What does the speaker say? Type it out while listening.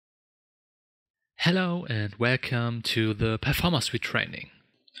Hello and welcome to the Performer Suite training.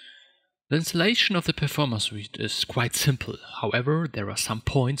 The installation of the Performer Suite is quite simple, however, there are some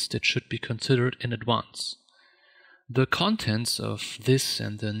points that should be considered in advance. The contents of this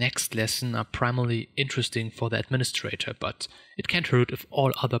and the next lesson are primarily interesting for the administrator, but it can't hurt if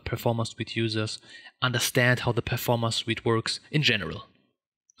all other Performer Suite users understand how the Performer Suite works in general.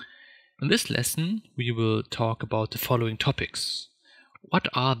 In this lesson, we will talk about the following topics. What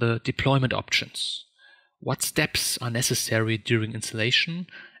are the deployment options? What steps are necessary during installation?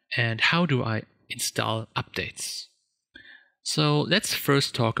 And how do I install updates? So let's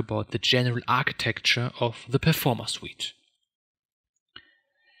first talk about the general architecture of the Performer Suite.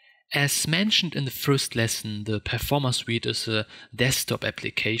 As mentioned in the first lesson, the Performer Suite is a desktop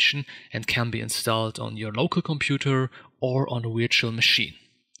application and can be installed on your local computer or on a virtual machine.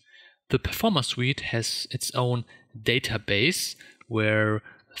 The Performer Suite has its own database where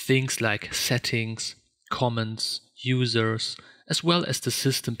things like settings, comments, users, as well as the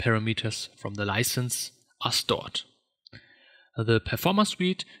system parameters from the license are stored. The Performer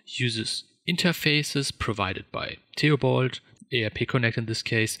Suite uses interfaces provided by Theobald, ERP Connect in this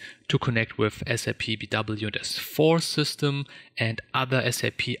case, to connect with SAP BW and S4 system and other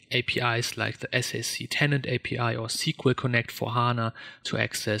SAP APIs like the SAC Tenant API or SQL Connect for HANA to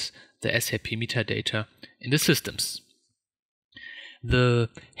access the SAP metadata in the systems. The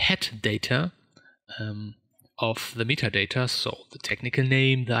head data of the metadata, so the technical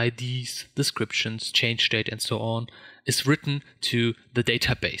name, the IDs, descriptions, change date, and so on, is written to the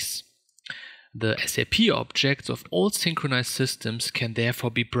database. The SAP objects of all synchronized systems can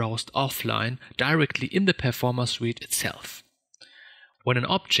therefore be browsed offline directly in the Performer Suite itself. When an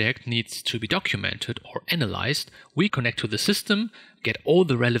object needs to be documented or analyzed, we connect to the system, get all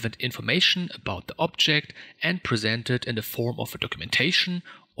the relevant information about the object, and present it in the form of a documentation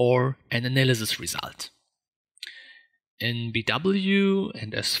or an analysis result. In BW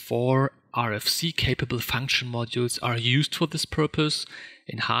and S4, RFC-capable function modules are used for this purpose.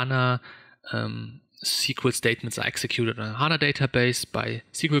 In HANA, SQL statements are executed on a HANA database by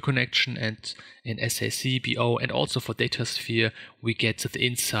SQL connection, and in SAC, BO, and also for DataSphere, we get the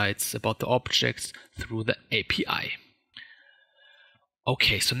insights about the objects through the API.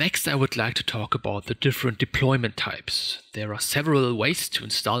 Okay, so next I would like to talk about the different deployment types. There are several ways to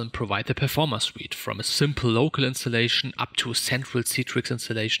install and provide the Performer Suite, from a simple local installation up to a central Citrix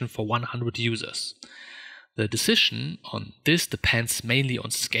installation for 100 users. The decision on this depends mainly on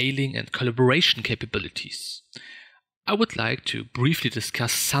scaling and collaboration capabilities. I would like to briefly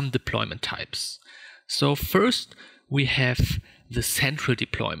discuss some deployment types. So first we have the central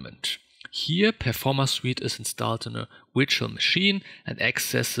deployment. Here, Performer Suite is installed on a virtual machine and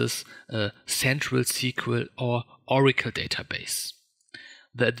accesses a central SQL or Oracle database.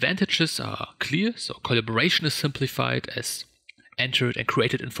 The advantages are clear, so collaboration is simplified as entered and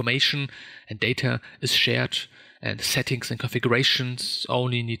created information and data is shared, and settings and configurations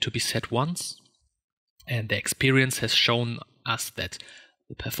only need to be set once. And the experience has shown us that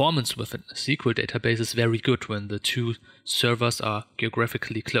the performance with a SQL database is very good when the two servers are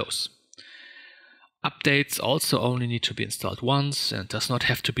geographically close. Updates also only need to be installed once and does not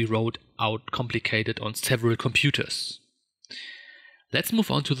have to be rolled out complicated on several computers. Let's move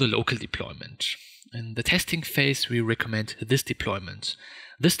on to the local deployment. In the testing phase, we recommend this deployment.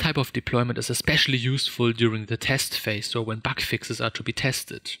 This type of deployment is especially useful during the test phase or when bug fixes are to be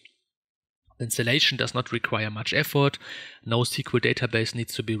tested. The installation does not require much effort, no SQL database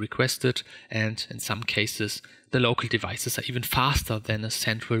needs to be requested, and in some cases, the local devices are even faster than a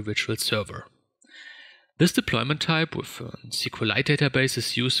central virtual server. This deployment type with a SQLite database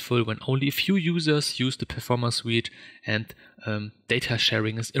is useful when only a few users use the Performer Suite and data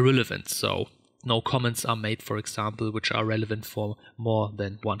sharing is irrelevant, so no comments are made, for example, which are relevant for more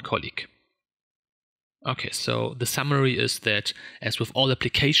than one colleague. Okay, so the summary is that, as with all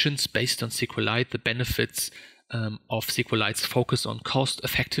applications based on SQLite, the benefits of SQLite's focus on cost,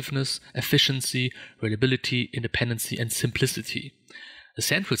 effectiveness, efficiency, reliability, independency, and simplicity. A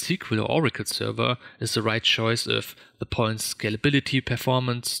central SQL or Oracle server is the right choice if the points scalability,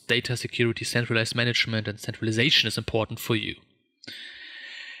 performance, data security, centralized management, and centralization is important for you.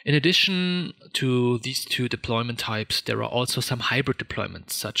 In addition to these two deployment types, there are also some hybrid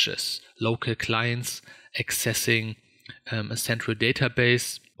deployments, such as local clients accessing a central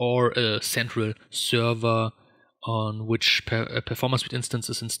database or a central server on which a Performer Suite instance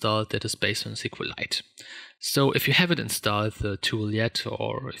is installed that is based on SQLite. So if you haven't installed the tool yet,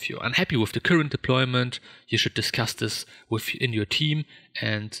 or if you're unhappy with the current deployment, you should discuss this within your team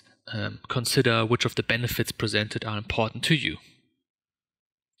and consider which of the benefits presented are important to you.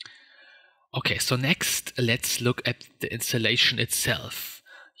 Okay, so next let's look at the installation itself.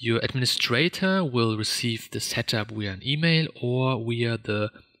 Your administrator will receive the setup via an email or via the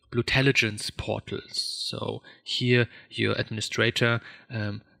Blutelligence portal. So here your administrator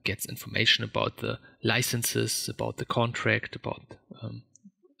gets information about the licenses, about the contract, about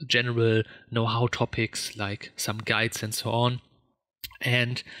general know-how topics like some guides and so on.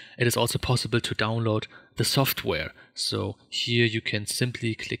 And it is also possible to download the software. So here you can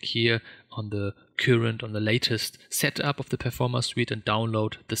simply click here on the latest setup of the Performa Suite and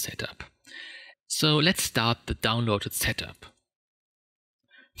download the setup. So let's start the downloaded setup.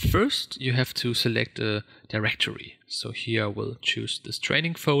 First, you have to select a directory. So here I will choose this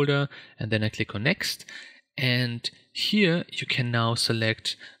training folder and then I click on Next. And here you can now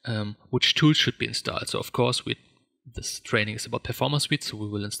select which tool should be installed. So of course, this training is about Performa Suite, so we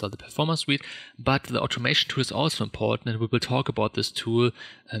will install the Performa Suite, but the automation tool is also important, and we will talk about this tool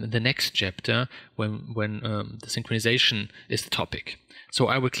in the next chapter when the synchronization is the topic. So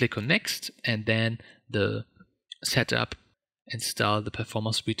I will click on Next, and then the setup install the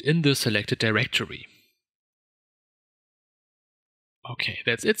Performa Suite in the selected directory. Okay,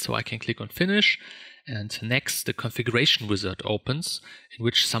 that's it. So I can click on Finish, and next the configuration wizard opens, in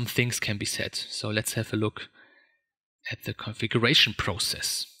which some things can be set. So let's have a look at the configuration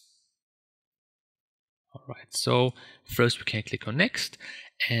process. Alright, so first we can click on Next,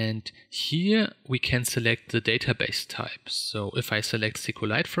 and here we can select the database type. So if I select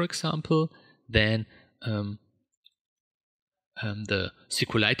SQLite, for example, then the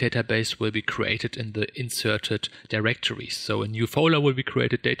SQLite database will be created in the inserted directory. So a new folder will be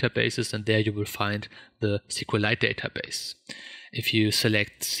created, databases, and there you will find the SQLite database. If you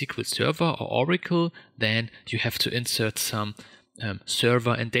select SQL Server or Oracle, then you have to insert some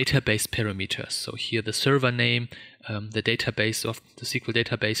server and database parameters. So here the server name, the database of the SQL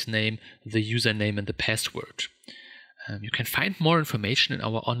database name, the username, and the password. You can find more information in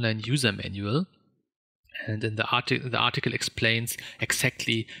our online user manual. And in the article explains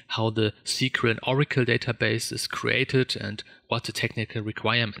exactly how the SQL and Oracle database is created and what the technical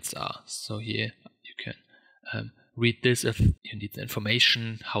requirements are. So here you can read this if you need the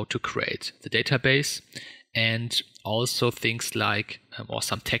information how to create the database, and also things like or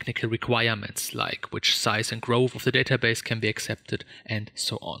some technical requirements like which size and growth of the database can be accepted and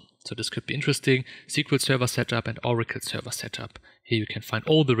so on. So this could be interesting. SQL Server setup and Oracle Server setup. Here you can find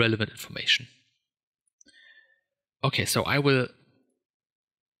all the relevant information. Okay, so I will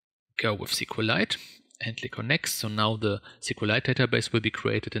go with SQLite and click on Next. So now the SQLite database will be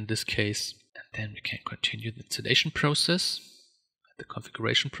created in this case. And then we can continue the installation process, the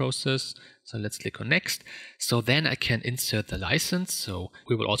configuration process. So let's click on Next. So then I can insert the license. So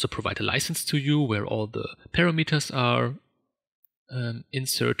we will also provide a license to you where all the parameters are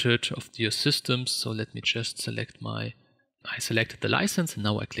inserted of your systems. So let me just select I selected the license, and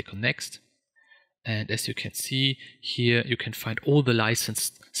now I click on Next. And as you can see here, you can find all the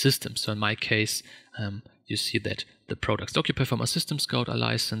licensed systems. So in my case, you see that the products DocuPerforma System Scout are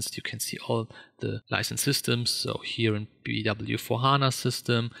licensed. You can see all the licensed systems. So here in BW for HANA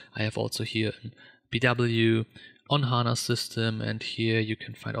system, I have also here in BW on HANA system, and here you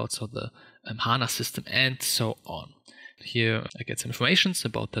can find also the HANA system and so on. Here I get some information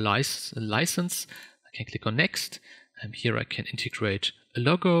about the license. I can click on Next, and here I can integrate a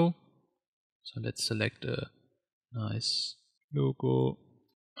logo. So let's select a nice logo.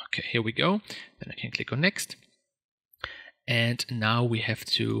 Okay, here we go. Then I can click on Next. And now we have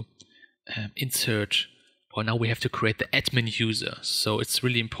to now we have to create the admin user. So it's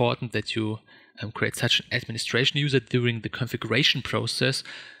really important that you create such an administration user during the configuration process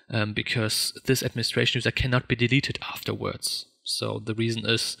because this administration user cannot be deleted afterwards. So the reason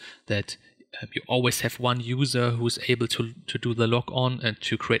is that you always have one user who is able to do the logon and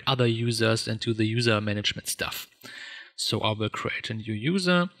to create other users and do the user management stuff. So I will create a new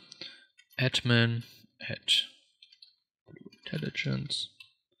user, admin at Blutelligence.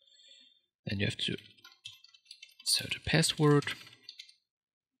 Then you have to insert a password.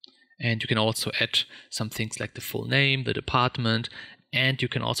 And you can also add some things like the full name, the department, and you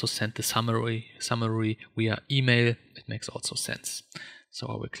can also send the summary via email. It makes also sense. So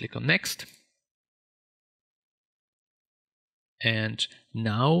I will click on Next. And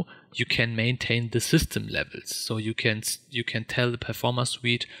now you can maintain the system levels. So you can tell the Performa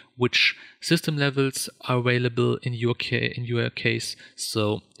Suite which system levels are available in your case.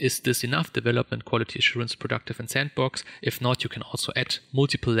 So is this enough? Development, quality assurance, productive, and sandbox. If not, you can also add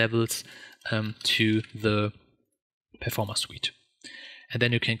multiple levels to the Performa Suite. And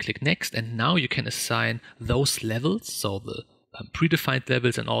then you can click Next, and now you can assign those levels, so the predefined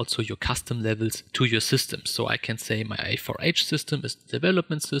levels and also your custom levels to your system. So I can say my A4H system is the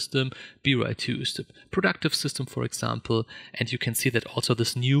development system, BRI2 is the productive system, for example, and you can see that also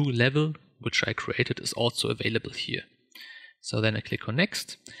this new level which I created is also available here. So then I click on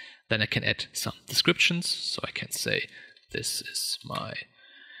next. Then I can add some descriptions. So I can say this is my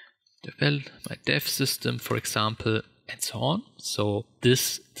dev system, for example, and so on. So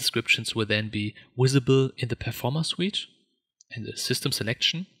these descriptions will then be visible in the Performer Suite in the system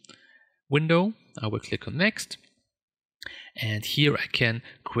selection window. I will click on next. And here I can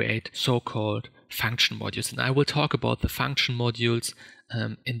create so-called function modules. And I will talk about the function modules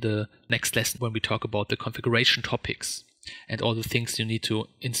in the next lesson when we talk about the configuration topics and all the things you need to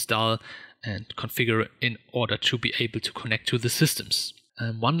install and configure in order to be able to connect to the systems.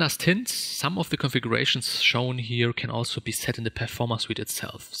 One last hint, some of the configurations shown here can also be set in the Performer Suite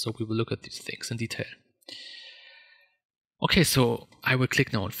itself. So we will look at these things in detail. Okay, so I will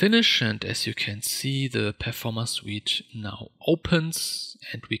click now on Finish, and as you can see, the Performer Suite now opens,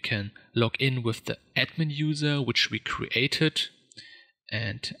 and we can log in with the admin user which we created.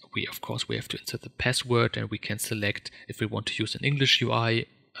 And of course we have to insert the password, and we can select if we want to use an English UI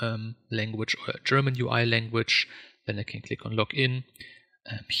language or a German UI language. Then I can click on Login.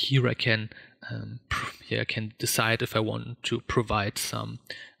 Here I can decide if I want to provide some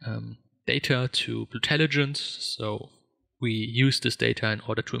data to Blutelligence. So we use this data in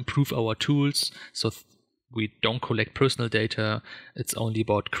order to improve our tools. So we don't collect personal data. It's only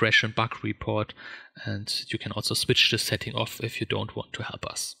about crash and bug report. And you can also switch the setting off if you don't want to help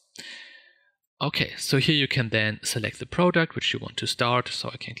us. Okay, so here you can then select the product which you want to start.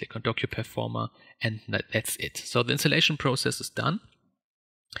 So I can click on DocuPerformer, and that's it. So the installation process is done.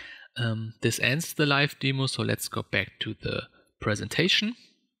 This ends the live demo, so let's go back to the presentation.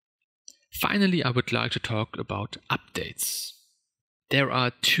 Finally, I would like to talk about updates. There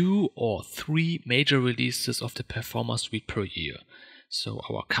are 2 or 3 major releases of the Performer Suite per year. So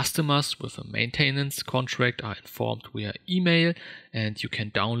our customers with a maintenance contract are informed via email, and you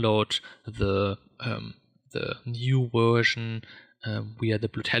can download the new version via the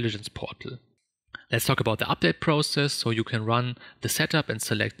Blutelligence portal. Let's talk about the update process. So you can run the setup and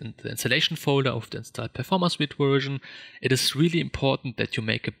select the installation folder of the installed Performer Suite version. It is really important that you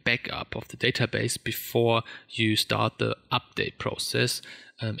make a backup of the database before you start the update process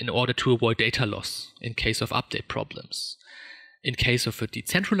in order to avoid data loss in case of update problems. In case of a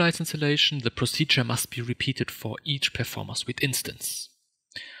decentralized installation, the procedure must be repeated for each Performer Suite instance.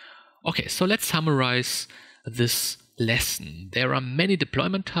 Okay, so let's summarize this lesson. There are many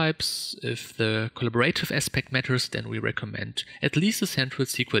deployment types. If the collaborative aspect matters, then we recommend at least a central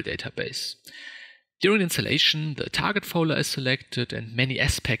SQL database. During installation, the target folder is selected, and many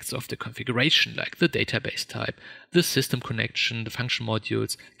aspects of the configuration, like the database type, the system connection, the function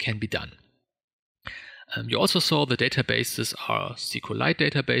modules, can be done. You also saw the databases are SQLite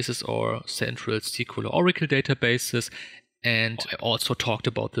databases or central SQL or Oracle databases. And I also talked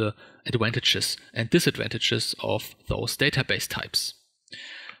about the advantages and disadvantages of those database types.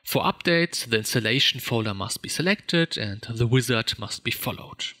 For updates, the installation folder must be selected and the wizard must be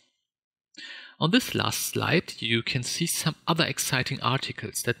followed. On this last slide, you can see some other exciting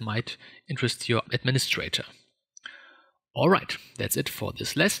articles that might interest your administrator. Alright, that's it for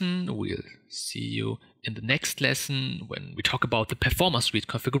this lesson. We'll see you in the next lesson when we talk about the Performer Suite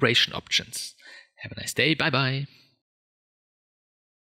configuration options. Have a nice day. Bye bye.